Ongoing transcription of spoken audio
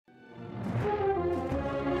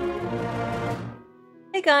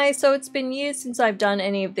Hey guys, so it's been years since I've done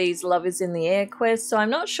any of these Love is in the Air quests, so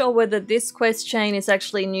I'm not sure whether this quest chain is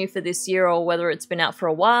actually new for this year or whether it's been out for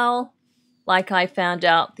a while, like I found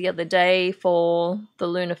out the other day for the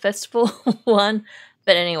Lunar Festival one.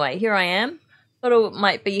 But anyway, here I am. Thought it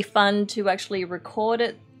might be fun to actually record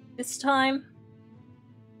it this time.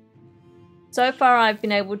 So far I've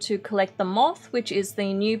been able to collect the moth, which is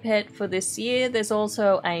the new pet for this year. There's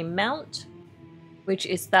also a mount, which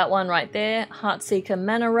is that one right there, Heartseeker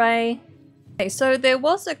Mana Ray. Okay, so there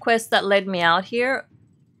was a quest that led me out here.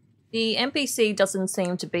 The NPC doesn't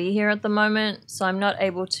seem to be here at the moment, so I'm not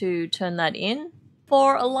able to turn that in.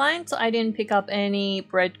 For Alliance, I didn't pick up any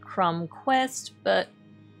breadcrumb quest, but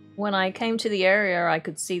when I came to the area, I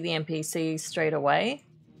could see the NPC straight away.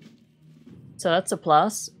 So that's a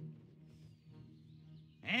plus.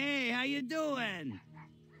 Hey, how you doing?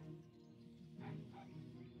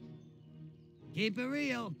 Keep it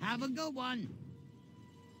real. Have a good one.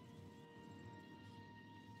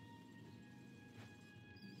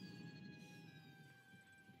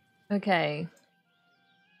 Okay.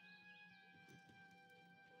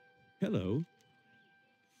 Hello.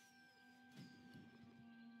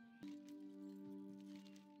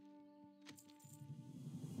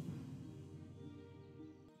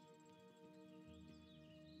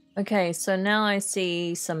 Okay, so now I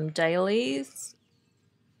see some dailies.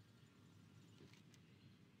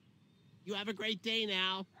 You have a great day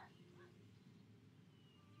now.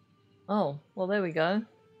 Oh, well there we go.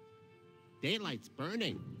 Daylight's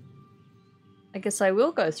burning. I guess I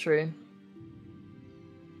will go through.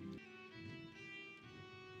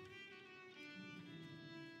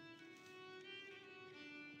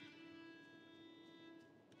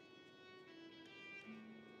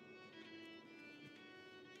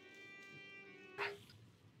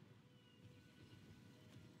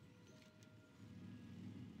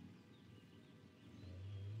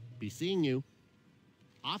 Be seeing you.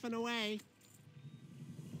 Off and away.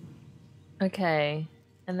 Okay,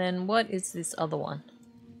 and then what is this other one?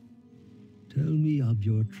 Tell me of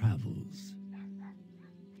your travels.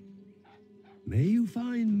 May you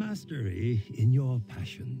find mastery in your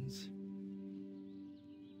passions.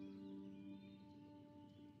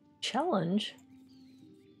 Challenge?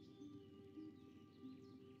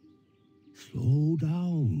 Slow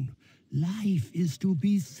down. Life is to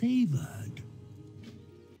be savored.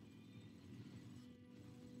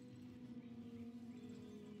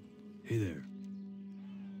 Hey there.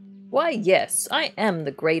 Why yes, I am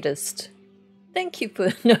the greatest. Thank you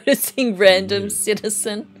for noticing, random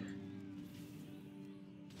citizen.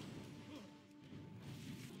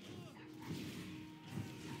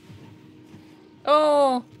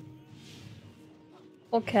 Oh!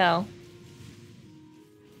 Poor cow.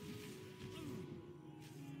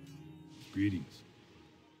 Greetings.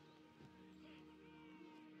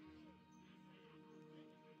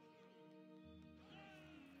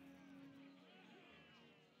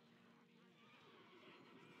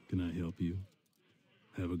 Can I help you?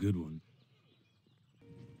 Have a good one.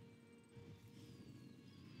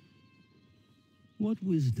 What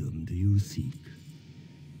wisdom do you seek?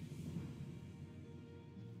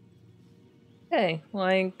 Okay, well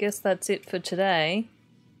I guess that's it for today.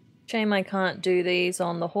 Shame I can't do these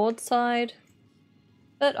on the Horde side,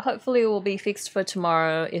 but hopefully it will be fixed for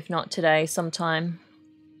tomorrow, if not today sometime.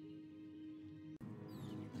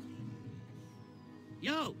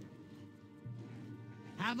 Yo!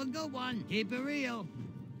 Have a good one. Keep it real.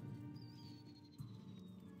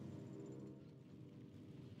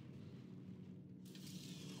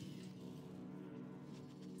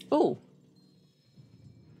 Ooh.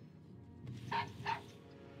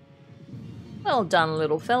 Well done,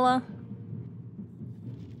 little fella.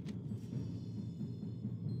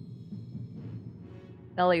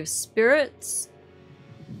 Valley of Spirits.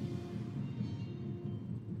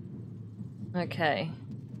 Okay.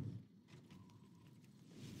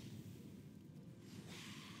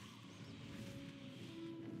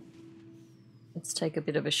 Let's take a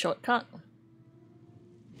bit of a shortcut.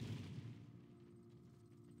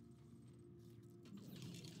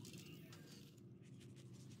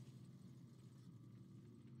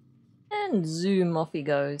 And zoom, off he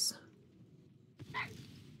goes.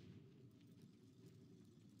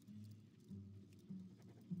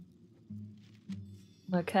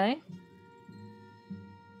 Okay.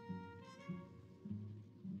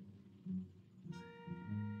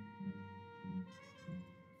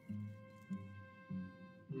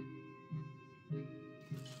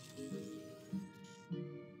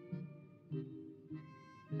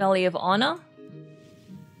 Valley of Honor.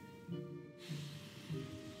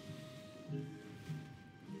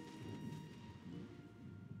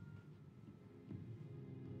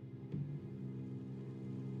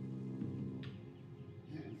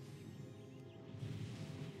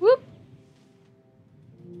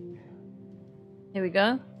 Here we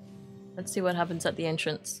go. Let's see what happens at the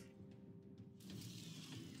entrance.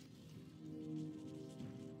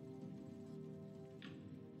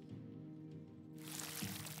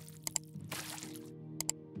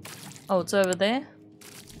 Oh, it's over there?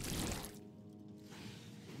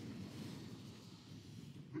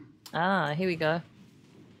 Ah, here we go.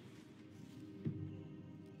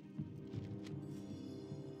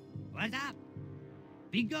 What's up?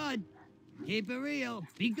 Be good. Keep it real.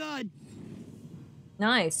 Be good.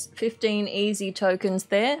 Nice. 15 easy tokens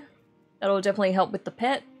there. That'll definitely help with the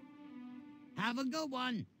pet. Have a good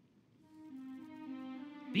one.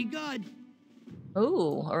 Be good.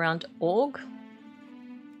 Ooh, around org.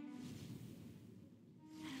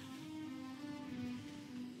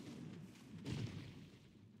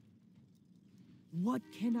 What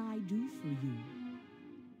can I do for you?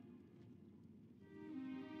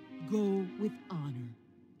 Go with honor.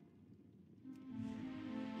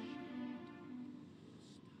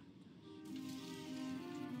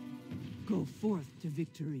 Go forth to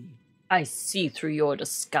victory. I see through your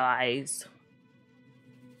disguise.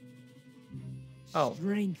 Oh.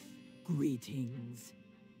 Strength greetings.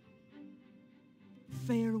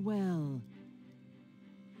 Farewell.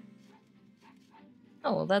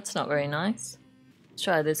 Oh, well, that's not very nice. Let's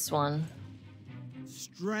try this one.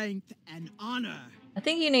 Strength and honor. I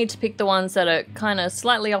think you need to pick the ones that are kind of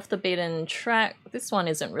slightly off the beaten track. This one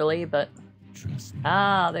isn't really, but... Trust me.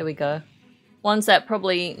 Ah, there we go. Ones that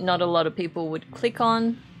probably not a lot of people would click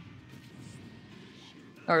on.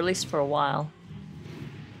 Or at least for a while.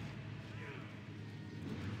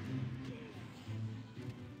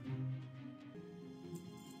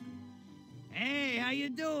 Hey, how you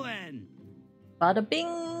doing? Bada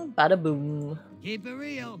bing, bada boom. Keep it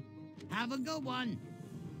real. Have a good one.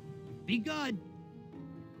 Be good.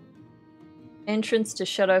 Entrance to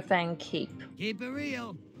Shadowfang Keep. Keep it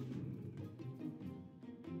real.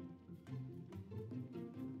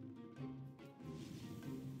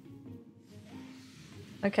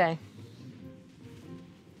 Okay.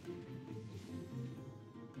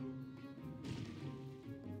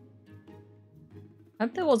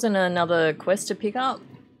 Hope there wasn't another quest to pick up,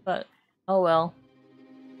 but oh well.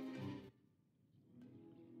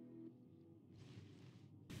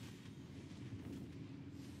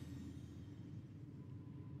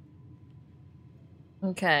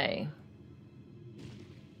 Okay.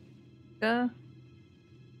 Go.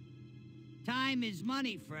 Time is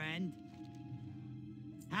money, friend.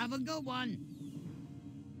 Have a good one.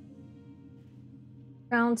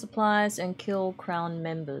 Crown supplies and kill crown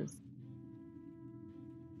members.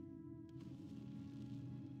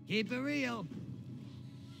 Keep it real.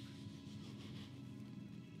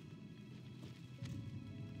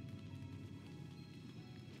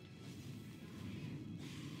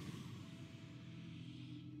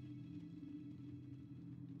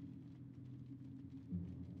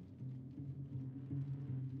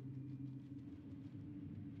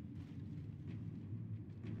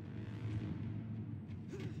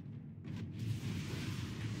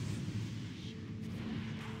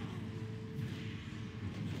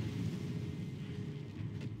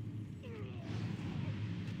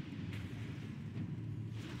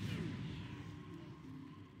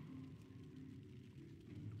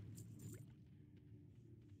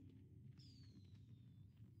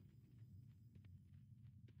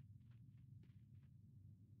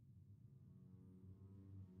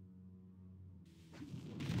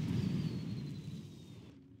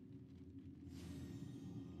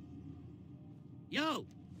 Yo,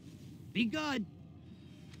 be good.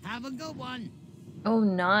 Have a good one. Oh,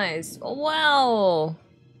 nice. Oh, wow.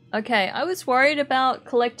 Okay, I was worried about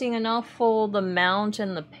collecting enough for the mount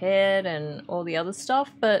and the pet and all the other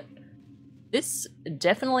stuff, but this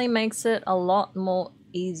definitely makes it a lot more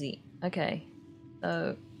easy. Okay,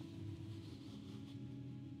 so...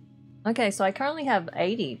 Okay, so I currently have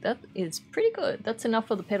 80. That is pretty good. That's enough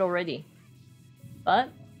for the pet already. But...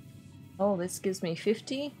 Oh, this gives me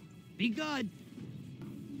 50. Be good.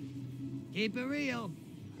 Keep it real.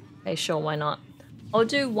 Okay, sure, why not? I'll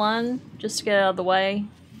do one, just to get out of the way.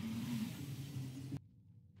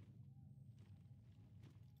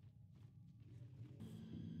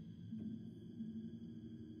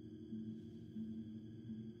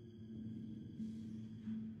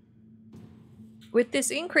 With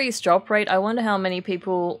this increased drop rate, I wonder how many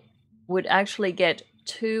people would actually get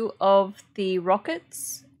 2 of the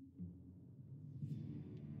rockets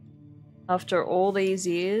after all these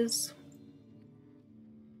years.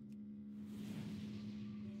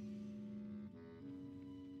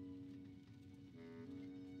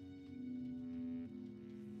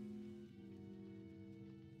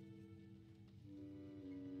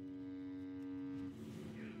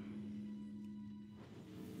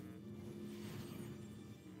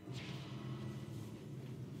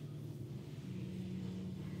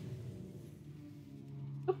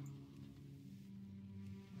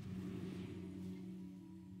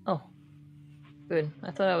 Good.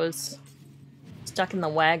 I thought I was stuck in the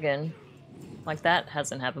wagon. Like that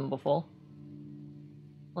hasn't happened before.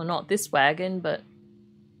 Well, not this wagon, but...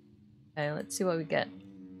 Okay, let's see what we get.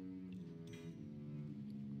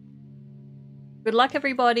 Good luck,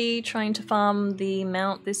 everybody, trying to farm the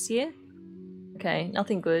mount this year. Okay,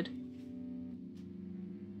 nothing good.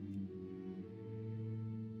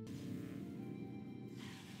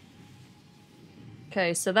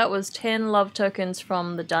 Okay, so that was 10 love tokens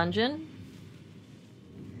from the dungeon.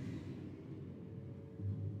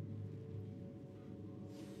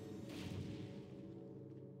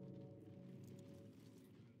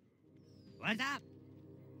 What's up?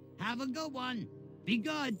 Have a good one. Be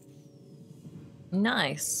good.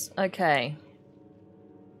 Nice. Okay.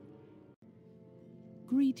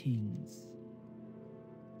 Greetings.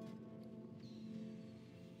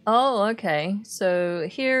 Oh, okay. So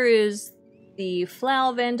here is the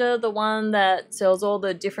flower vendor, the one that sells all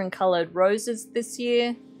the different colored roses this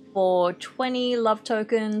year for 20 love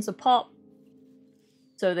tokens a pop.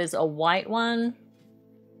 So there's a white one.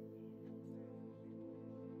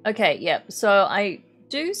 Okay, yep. So I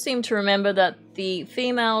do seem to remember that the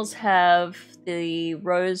females have the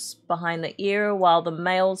rose behind the ear while the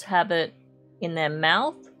males have it in their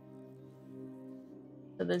mouth.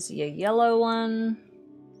 So there's your yellow one,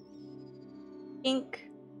 pink,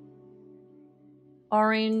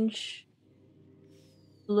 orange,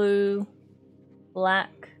 blue,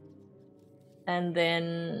 black, and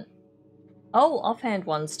then, oh, offhand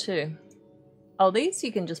ones too. Oh, these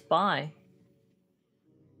you can just buy.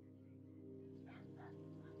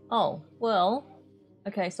 Oh, well,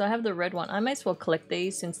 okay, so I have the red one. I may as well collect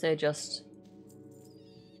these since they're just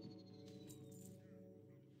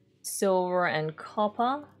silver and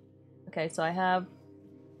copper. Okay, so I have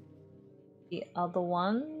the other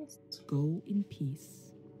ones. Go in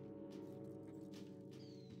peace.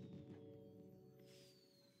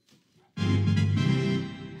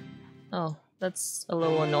 Oh, that's a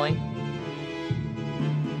little annoying.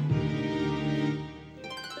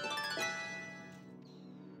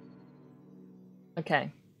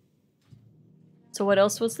 Okay. So what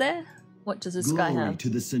else was there? What does this guy Glory have? to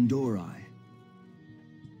the Sindori.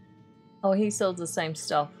 Oh, he sells the same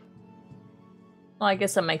stuff. Well, I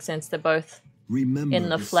guess that makes sense. They're both Remember in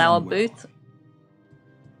the flower Sunwell. booth.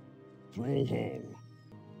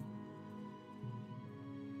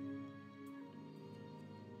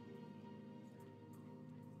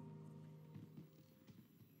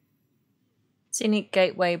 Scenic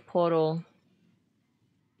Gateway portal.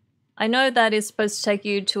 I know that is supposed to take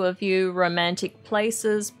you to a few romantic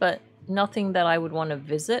places, but nothing that I would want to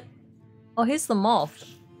visit. Oh, here's the moth.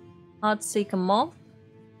 Heartseeker moth.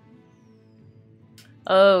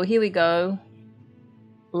 Oh, here we go.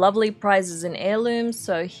 Lovely prizes and heirlooms.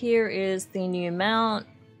 So here is the new mount.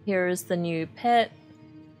 Here is the new pet.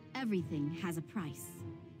 Everything has a price.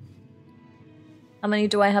 How many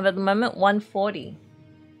do I have at the moment? 140.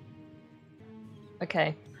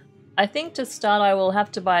 Okay. I think to start I will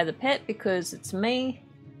have to buy the pet because it's me.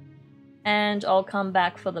 And I'll come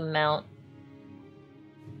back for the mount.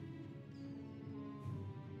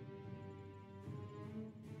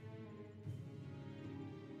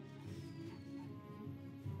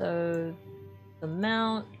 So, the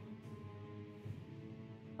mount.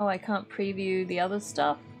 Oh, I can't preview the other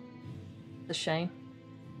stuff. It's a shame.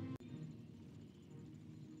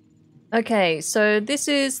 Okay, so this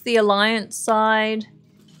is the Alliance side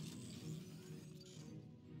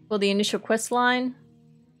for the initial quest line.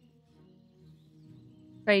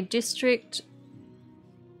 Trade District.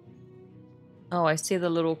 Oh, I see the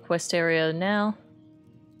little quest area now.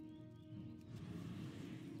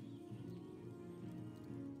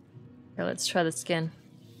 Okay, let's try this again.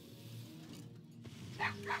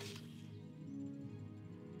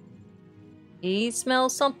 He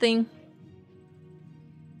smells something.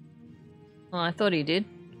 Oh, I thought he did.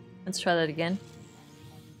 Let's try that again.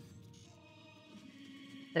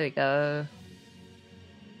 There we go.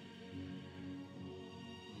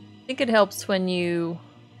 I think it helps when you...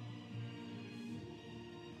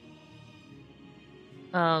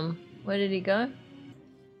 where did he go?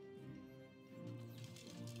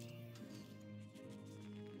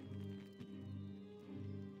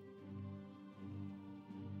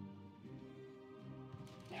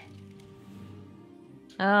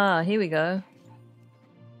 Ah, here we go.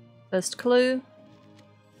 First clue.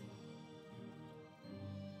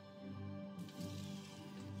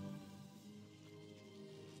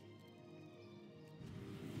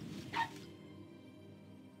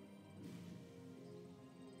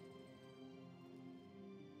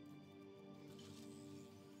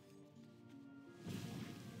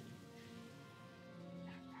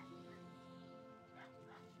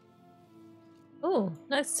 Oh,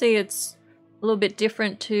 nice to see it's a little bit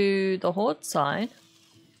different to the Horde side.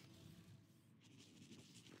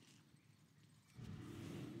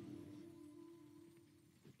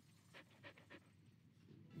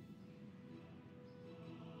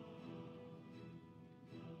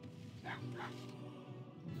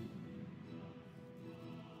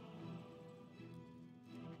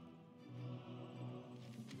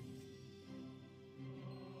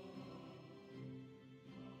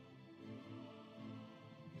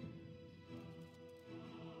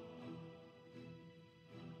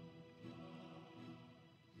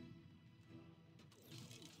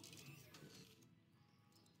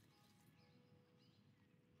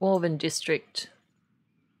 Dwarven District.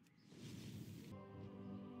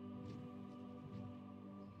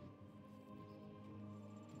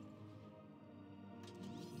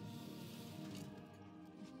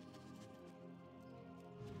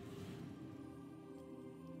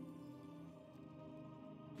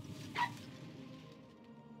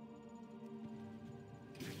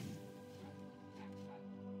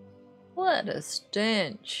 What a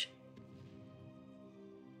stench.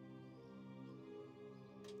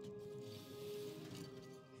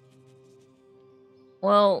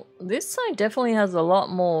 Well, this side definitely has a lot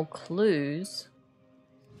more clues.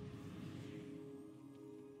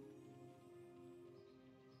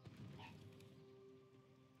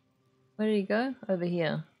 Where did he go? Over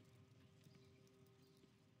here.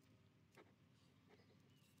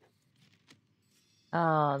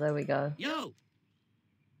 Ah, there we go. Yo!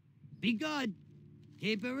 Be good.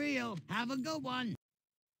 Keep it real. Have a good one.